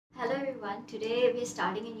everyone. Today we are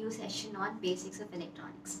starting a new session on basics of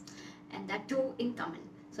electronics, and that too in Tamil.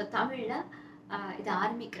 So Tamil இது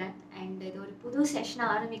ஆரம்பிக்கிறேன் and இது ஒரு புது session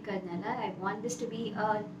ஆரம்பிக்கிறதுனால I want this to be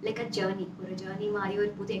like a journey, ஒரு journey மாதிரி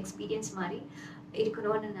ஒரு புது experience மாதிரி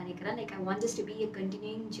இருக்கணும்னு நினைக்கிறேன். Like I want this to be a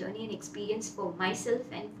continuing journey and experience for myself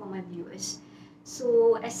and for my viewers. So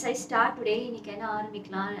as I start today, இன்னைக்கு என்ன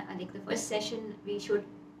ஆரம்பிக்கலாம், like the first session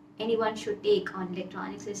anyone should take on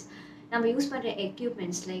electronics is நம்ம use பண்ணுற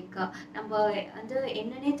equipments. Like நம்ம வந்து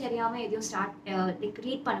என்னன்னே தெரியாமல் எதையும் லைக்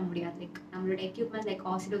ரீட் பண்ண முடியாது. லைக் நம்மளோட equipments like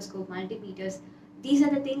oscilloscope, multimeters, these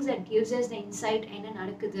are the things that gives us the insight என்ன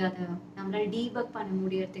நடக்குது, அதை நம்மளால் டீபக் பண்ண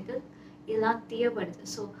முடியறதுக்கு இதெல்லாம் தேவைப்படுது.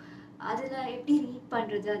 ஸோ அதில் எப்படி ரீட்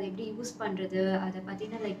பண்ணுறது, அதை எப்படி யூஸ் பண்ணுறது, அதை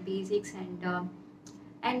பற்றின like basics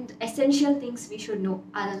and essential things we should know,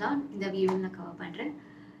 அதெல்லாம் இந்த வீடியோவில் நான் கவர் பண்ணுறேன்.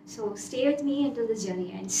 So stay with me until this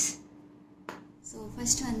journey ends. So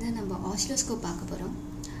first வந்து நம்ம ஆசிலோஸ்கோப் பார்க்க போகிறோம்.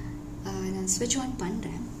 நான் ஸ்விட்ச் ஆன்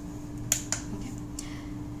பண்ணுறேன். ஓகே,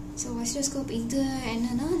 ஸோ ஆசிலோஸ்கோப் இது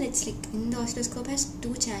என்னென்னா இட்ஸ் லைக் இந்த oscilloscope has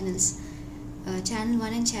 2 channels, channel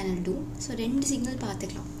 1 and channel 2. So 2 signal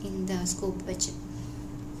பார்த்துக்கலாம் இந்த ஸ்கோப் வச்சு.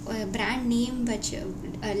 பிராண்ட் நேம் வச்சு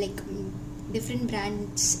like different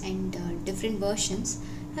brands and different versions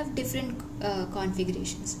have different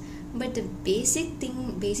configurations. But the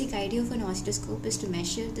basic idea of an oscilloscope is to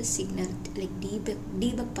measure the signal, like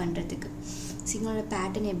debug பண்ணுறதுக்கு சிக்னலோட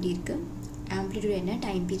pattern எப்படி இருக்குது, amplitude என்ன,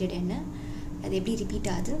 time period என்ன, அது எப்படி ரிப்பீட்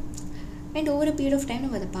ஆகுது, and over period of time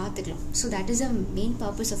நம்ம அதை பார்த்துக்கலாம். So that is a main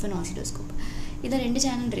purpose of an oscilloscope. இதில் 2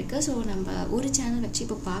 சேனல் இருக்குது. ஸோ நம்ம ஒரு சேனல் வச்சு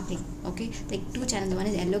இப்போ பார்க்கலாம். Okay, like 2 channels, one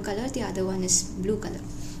is yellow color, the other one is blue color.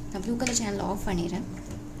 நான் ப்ளூ கலர் சேனல் ஆஃப் பண்ணிடுறேன்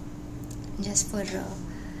ஜஸ்ட் ஃபார்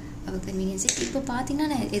அவர் கன்வீனியன்ஸ். இப்போ பார்த்தீங்கன்னா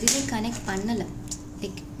நான் எதுவுமே கனெக்ட் பண்ணலை.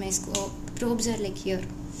 Like my ப்ரோப்ஸ் R like here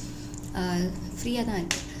ஃப்ரீயாக தான்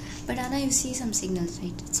இருக்குது. பட் ஆனால் you see some signals,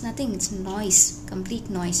 right? It's nothing, it's noise, complete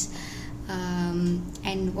noise.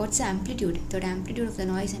 And what's the amplitude? The amplitude of the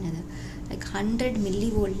noise என்னது, லைக் 100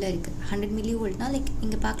 millivoltல இருக்குது. 100 millivoltனால் லைக்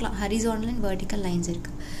இங்கே பார்க்கலாம் ஹரிசாண்டல் அண்ட் வெர்டிக்கல் லைன்ஸ்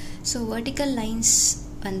இருக்குது. So vertical lines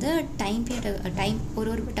வந்து டைம் பீரியட், ஒரு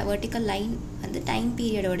vertical line வந்து time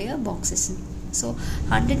பீரியடோடைய boxes. So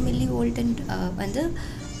 100 millivolt வந்து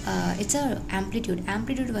it's a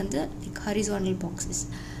amplitude வந்து லைக் ஹரிசாண்டல் பாக்ஸஸ்.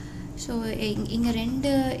 ஸோ இங்கே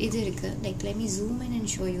 2 இது இருக்குது. Like let me zoom in and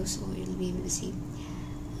show you so you'll be able to see.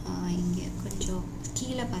 இங்கே கொஞ்சம்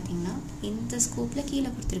கீழே பார்த்தீங்கன்னா இந்த ஸ்கோப்பில் கீழே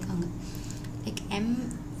கொடுத்துருக்காங்க லைக்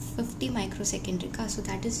M50 microsecond இருக்கா. So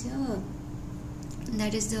that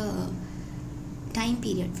is the time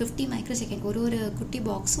period. 50 microsecond, ஒரு குட்டி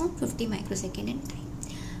பாக்ஸும் 50 microsecond in டைம்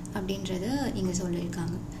அப்படின்றது இங்கே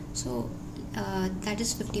சொல்லியிருக்காங்க. So that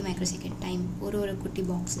is 50 microsecond time ஒரு குட்டி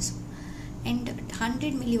பாக்ஸஸும். அண்ட் 100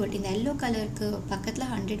 millivolt, இந்த எல்லோ கலருக்கு பக்கத்தில்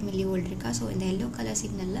 100 millivolt இருக்கா. ஸோ இந்த எல்லோ கலர்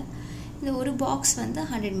சிக்னலில் இந்த ஒரு பாக்ஸ் வந்து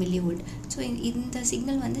 100 millivolt. ஸோ இந்த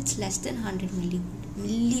சிக்னல் வந்து it's less than 100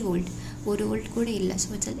 millivolt, 1 volt கூட இல்லை.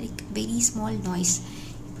 So it's like very small noise.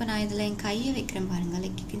 இப்போ நான் இதில் என் கையை வைக்கிறேன் பாருங்கள்.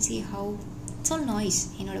 Like you can see how it's all noise.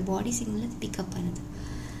 என்னோடய பாடி சிக்னல் அது பிக்கப் பண்ணுது.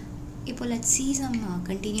 இப்போ let's see some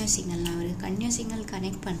continuous signal. நான் ஒரு கண்டினியூஸ் சிக்னல்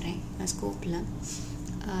கனெக்ட் பண்ணுறேன் நான் ஸ்கோப்பில்.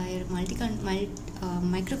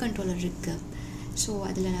 மைக்ரோ கண்ட்ரோலர் இருக்குது. ஸோ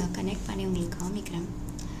அதில் நான் கனெக்ட் பண்ணி உங்களுக்கு காமிக்கிறேன்.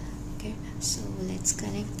 Okay, so let's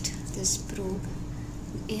connect this probe.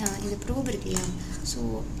 இந்த ப்ரோப் இருக்கு இல்லையா. ஸோ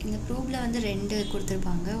இந்த ப்ரோபில் வந்து 2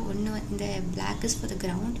 கொடுத்துருப்பாங்க. ஒன்று இந்த black is for the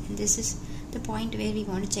ground and this is the point where we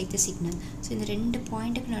want to check the signal. So இந்த 2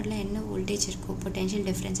 பாயிண்ட்டுக்கு நடுவில் என்ன வோல்டேஜ் இருக்கோ, பொட்டென்ஷியல்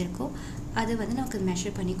டிஃப்ரென்ஸ் இருக்கோ, அது வந்து நமக்கு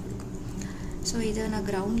மெஷர் பண்ணி கொடுக்கும். ஸோ இதை நான்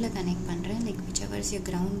கிரவுண்டில் கனெக்ட் பண்ணுறேன். லைக் விச் எவர்ஸ் யூர்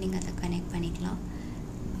கிரவுண்ட் நீங்கள் அதை கனெக்ட் பண்ணிக்கலாம்.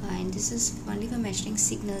 And this is only for measuring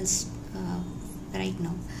signals right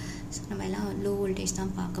now. So நம்ம எல்லாம் லோ வோல்டேஜ்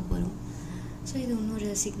தான் பார்க்க போகிறோம். ஸோ இது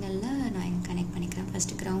இன்னொரு சிக்னலில் நான் இங்கே கனெக்ட் பண்ணிக்கிறேன்.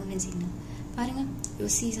 ஃபஸ்ட்டு கிரவுண்ட் அண்ட் சிக்னல் பாருங்கள். You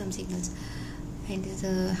see some signals. And இது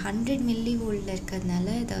 100 millivolt இருக்கிறதுனால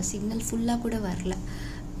இந்த சிக்னல் ஃபுல்லாக கூட வரல.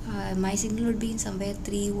 My signal would be in somewhere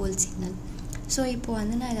 3 volt signal. So இப்போ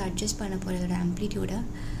வந்து நான் இதை அட்ஜஸ்ட் பண்ண போகிறேன் இதோட ஆம்ப்ளிடியூடை.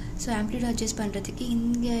 ஸோ ஆம்ப்ளிடியூட் அட்ஜஸ்ட் பண்ணுறதுக்கு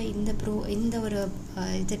இங்கே இந்த ஒரு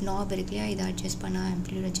இது நாப் இருக்கு இல்லையா, இதை அட்ஜஸ்ட் பண்ணால்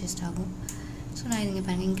ஆம்ப்ளிடியூட் அட்ஜஸ்ட் ஆகும். ஸோ நான்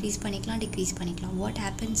இங்கே இன்க்ரீஸ் பண்ணிக்கலாம், டிக்ரீஸ் பண்ணிக்கலாம். What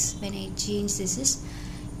happens when I change this is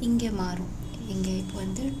இங்கே மாறும். இங்கே இப்போ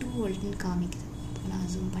வந்து 2 voltன்னு காமிக்குது. இப்போ நான்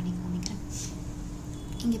ஜூம் பண்ணி காமிக்கிறேன்.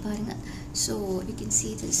 இங்கே பாருங்கள். So you can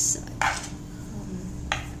see this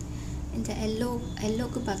இந்த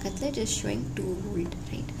எல்லோக்கு பக்கத்தில் it is showing 2 volt,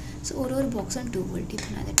 right. So ஒரு பாக்ஸும் 2 volt. இப்போ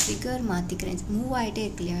நான் அதை ட்ரிகர் மாற்றிக்கிறேன். மூவ் ஆகிட்டே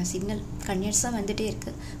இருக்கு இல்லையா, சிக்னல் கன்டினியூஸாக வந்துகிட்டே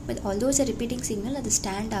இருக்குது. But although it's repeating signal, அது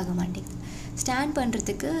ஸ்டாண்ட் ஆக மாட்டேங்குது. ஸ்டாண்ட்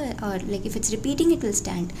பண்ணுறதுக்கு like if it's repeating it will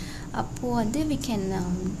stand. அப்போது வந்து we can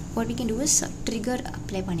what we can do is trigger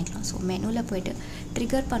apply பண்ணிக்கலாம். ஸோ மெனுவில் போய்ட்டு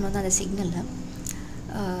ட்ரிகர் பண்ணோம் தான் அந்த சிக்னலில்.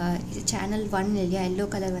 இது சேனல் 1 இல்லையா, எல்லோ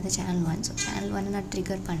கலர் வந்து சேனல் 1. ஸோ சேனல் 1 நான்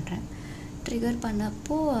ட்ரிகர் பண்ணுறேன். ட்ரிகர்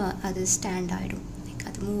பண்ணப்போ அது ஸ்டாண்ட் ஆகிடும், லைக்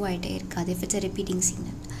அது மூவ் ஆகிட்டே இருக்காது if it's repeating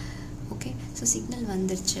signal. Okay, so signal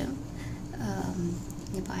வந்துருச்சு.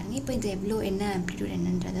 இங்கே பாருங்கள், இப்போ இது எவ்வளோ என்ன ஆம்ப்ளிடியூட்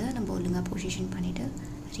என்னன்றதை நம்ம ஒழுங்காக பொசிஷன் பண்ணிவிட்டு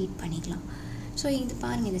ரீட் பண்ணிக்கலாம். ஸோ இது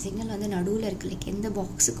பாருங்கள், இந்த சிக்னல் வந்து நடுவில் இருக்குது, லைக் எந்த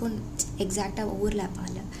பாக்ஸுக்கும் எக்ஸாக்டாக ஓவர்லேப்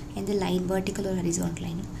ஆகல, எந்த லைன் வெர்டிக்கல் ஒரு ஹரிசான்டல்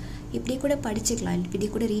லைன். இப்படி கூட படிச்சுக்கலாம், இப்படி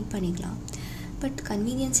கூட ரீட் பண்ணிக்கலாம். பட்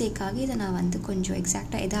கன்வீனியன்ஸேக்காக இதை நான் வந்து கொஞ்சம்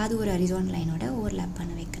எக்ஸாக்டாக ஏதாவது ஒரு ஹரிசான்டல் லைனோட ஓவர்லேப்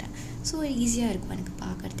பண்ண வைக்கிறேன். ஸோ ஈஸியாக இருக்கும் எனக்கு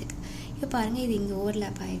பார்க்குறதுக்கு. இப்போ பாருங்கள், இது இங்கே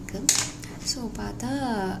ஓவர்லேப் ஆகிருக்கு. ஸோ பார்த்தா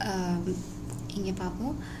இங்கே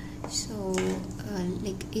பார்ப்போம். ஸோ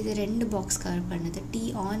லைக் இது 2 பாக்ஸ் கவர் பண்ணுது, டி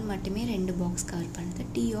ஆன் மட்டுமே 2 பாக்ஸ் கவர் பண்ணுது,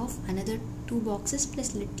 D of another 2 boxes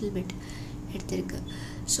plus little bit எடுத்திருக்கு.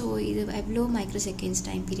 ஸோ இது எவ்வளோ மைக்ரோ செகண்ட்ஸ்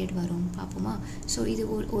டைம் பீரியட் வரும் பார்ப்போமா. ஸோ இது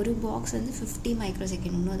ஒரு பாக்ஸ் வந்து 50 மைக்ரோ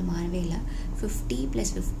செகண்ட், இன்னும் அது மாறவே இல்லை. 50 +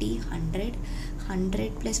 50 100, 100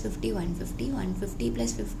 + 50 150, 150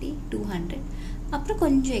 + 50 200, அப்புறம்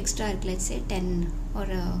கொஞ்சம் எக்ஸ்ட்ரா இருக்குது, லெட்ஸ் சே 10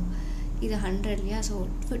 ஒரு இது 100 இல்லையா. ஸோ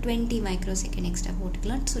 20 மைக்ரோ செகண்ட் எக்ஸ்ட்ரா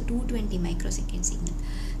போட்டுக்கலாம். So 220 micro second signal.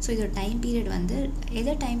 So இதோட டைம் பீரியட் வந்து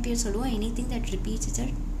எதை டைம் பீரியட் சொல்லுவோம், anything that repeats it's a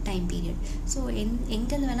time period. So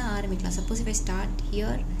எங்கேருந்து வேணால் ஆரம்பிக்கலாம். Suppose if I start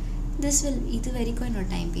here, இது வரைக்கும் என்னோட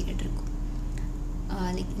டைம் பீரியட் இருக்கும்.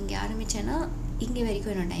 லைக் இங்கே ஆரம்பித்தேன்னா இங்கே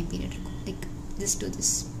வரைக்கும் என்னோட டைம் பீரியட் இருக்கும், லைக் திஸ் டு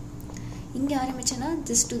திஸ். இங்கே ஆரம்பித்தேன்னா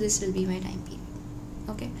this to this will be my time period.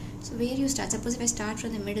 Okay, so where you start, suppose if I start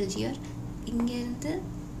from the middle here, இங்கேருந்து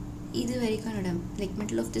இது வரைக்கும் என்னோட like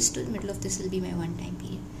middle of this to middle of this will be my one time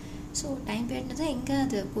period. So time பீரியட்னு எங்கே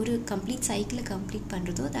அது ஒரு complete சைக்கிளை complete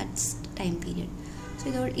பண்ணுறதோ that's time period. So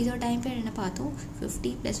இதோட டைம் பீரியட் என்ன பார்த்தோம்,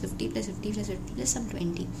 50 + 50 + 50 + 50 + some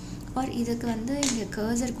 20. ஆர் இதுக்கு வந்து இங்கே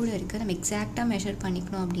கர்சர் கூட இருக்குது, நம்ம எக்ஸாக்டாக மெஷர்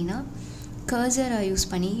பண்ணிக்கணும் அப்படின்னா கர்சரை யூஸ்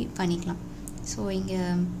பண்ணிக்கலாம். ஸோ இங்கே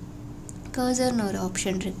கர்சர்னு ஒரு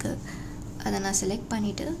ஆப்ஷன் இருக்குது, அதை நான் செலக்ட்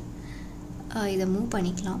பண்ணிவிட்டு இதை மூவ்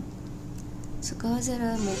பண்ணிக்கலாம். ஸோ கர்சரை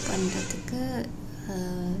மூவ் பண்ணுறதுக்கு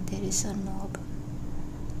there is a knob.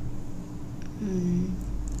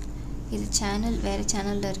 இது சேனல் வேறு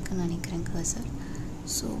சேனலில் இருக்குதுன்னு நினைக்கிறேன் கர்சர்.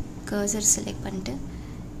 ஸோ கர்சர் செலக்ட் பண்ணிட்டு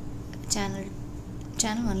சேனல்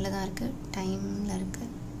 1ல் தான் இருக்குது, டைமில் இருக்குது.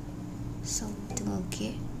 ஸோ இது ஓகே.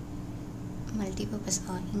 மல்டிபர்பஸ்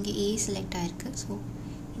இங்கே ஏ செலக்ட் ஆகிருக்கு. ஸோ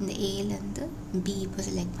இந்த ஏலேருந்து பி இப்போ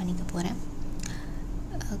செலக்ட் பண்ணிக்க போகிறேன்.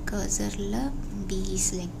 கர்சரில் பி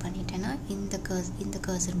செலக்ட் பண்ணிட்டேன்னா இந்த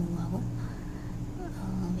கர்சர் மூவ் ஆகும்.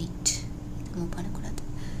 வெயிட், இது மூவ் பண்ணக்கூடாது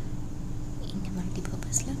இங்கே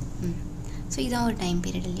மல்டிபர்பஸில். ஸோ இதான் ஒரு டைம்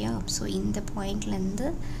பீரியட் இல்லையா. ஸோ இந்த பாயிண்ட்லேருந்து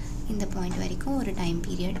இந்த பாயிண்ட் வரைக்கும் ஒரு டைம்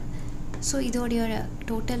பீரியட். ஸோ இதோடைய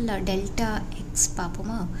டோட்டல் டெல்டா எக்ஸ்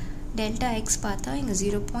பார்ப்போமா. டெல்டா எக்ஸ் பார்த்தா இங்கே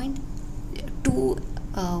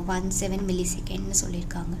 0.217 மில்லி செகண்ட்னு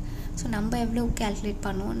சொல்லியிருக்காங்க. ஸோ நம்ம எவ்வளோ கேல்குலேட்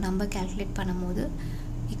பண்ணுவோம், நம்ம கேல்குலேட் பண்ணும் போது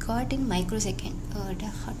we got in microsecond,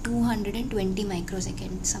 220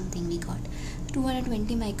 microsecond something we got.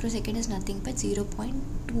 220 microsecond is nothing but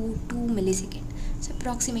 0.22 millisecond. So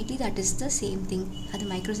approximately that is the same thing. அது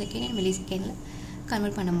microsecond and millisecond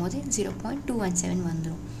கன்வெர்ட் பண்ணும்போது 0.217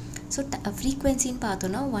 வந்துடும். ஸோ ஃப்ரீக்வன்சின்னு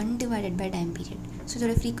பார்த்தோன்னா 1 divided by time period. So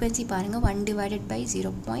இதோட frequency பாருங்கள், 1 divided by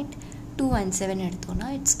 0.217 எடுத்தோன்னா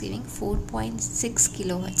it's giving 4.6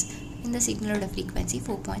 kilohertz. இந்த சிக்னலோட frequency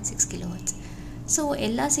 4.6 kilohertz. So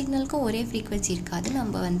எல்லா சிக்னலுக்கும் ஒரே ஃப்ரீக்வன்சி இருக்காது,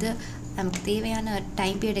 நம்ம வந்து நமக்கு தேவையான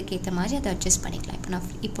டைம் பீரியடுக்கு ஏற்ற மாதிரி அதை அட்ஜஸ்ட் பண்ணிக்கலாம்.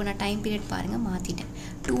 இப்போ நான் டைம் பீரியட் பாருங்கள் மாற்றிட்டேன்,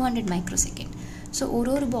 200 மைக்ரோ செகண்ட். ஸோ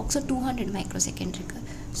ஒரு பாக்ஸும் 200 மைக்ரோ செகண்ட் இருக்குது.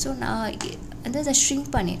 ஸோ நான் வந்து அதை ஷ்ரிங்க்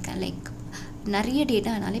பண்ணியிருக்கேன், லைக் நிறைய டேட்டா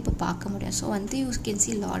அதனால் இப்போ பார்க்க முடியும். ஸோ வந்து you can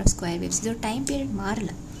see lot of square waves. இதோட டைம் பீரியட்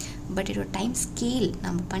மாறல, பட் இதோட டைம் ஸ்கேல்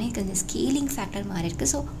நம்ம பண்ணியிருக்க இந்த ஸ்கேலிங் ஃபேக்டர் மாறி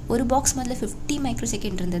இருக்குது. ஸோ ஒரு பாக்ஸ் முதல்ல 50 மைக்ரோ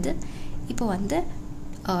செகண்ட் இருந்தது, இப்போ வந்து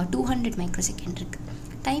 200 மைக்ரோ செகண்ட் இருக்குது.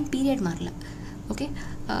 டைம் பீரியட் மாறல. ஓகே,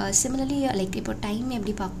 சிமிலர்லி லைக் இப்போ டைம்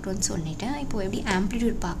எப்படி பார்க்குறோன்னு சொல்லிட்டேன். இப்போது எப்படி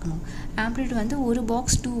ஆம்ப்ளிடியூட் பார்க்கணும். ஆம்ப்ளிடியூட் வந்து ஒரு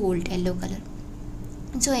box 2 volt yellow colour.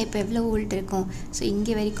 So இப்போ எவ்வளோ வோல்ட் இருக்கும், ஸோ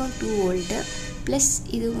இங்கே வரைக்கும் 2 வோல்ட்டு ப்ளஸ்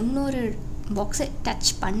இது இன்னொரு பாக்ஸை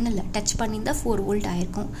டச் பண்ணியிருந்தால் 4 வோல்ட்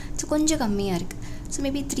ஆகிருக்கும். ஸோ கொஞ்சம் கம்மியாக இருக்குது. So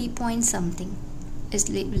maybe 3 point something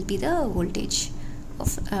will be the voltage of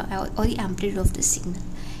or the amplitude of the signal.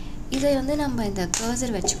 இதை வந்து நம்ம இந்த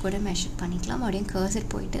கர்சர் வச்சு கூட மெஷர் பண்ணிக்கலாம். அப்படியே கர்சர்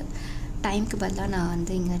போயிட்டு டைமுக்கு பதிலாக நான்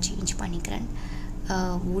வந்து இங்கே சேஞ்ச் பண்ணிக்கிறேன்.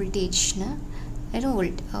 வோல்டேஜ்னு வெறும்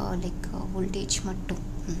லைக் வோல்டேஜ் மட்டும்.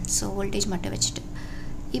 ஸோ வோல்டேஜ் மட்டும் வச்சுட்டு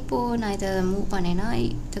இப்போது நான் இதை மூவ் பண்ணேன்னா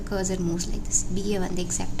த கர்சர் மூவ்ஸ் லைக் திஸ். பியை வந்து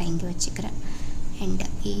எக்ஸாக்டாக இங்கே வச்சுக்கிறேன் அண்ட்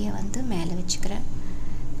ஏயை வந்து மேலே வச்சுக்கிறேன்.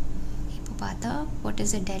 இப்போ பார்த்தா what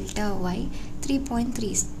is the delta Y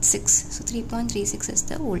 3.36. So 3.36 is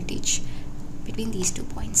the voltage between these 2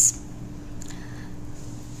 points.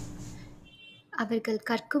 அவர்கள்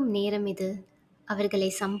கற்கும் நேரம் இது, அவர்களை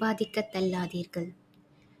சம்பாதிக்க தள்ளாதீர்கள்.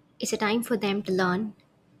 It's a time for them to learn,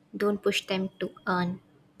 don't push them to earn.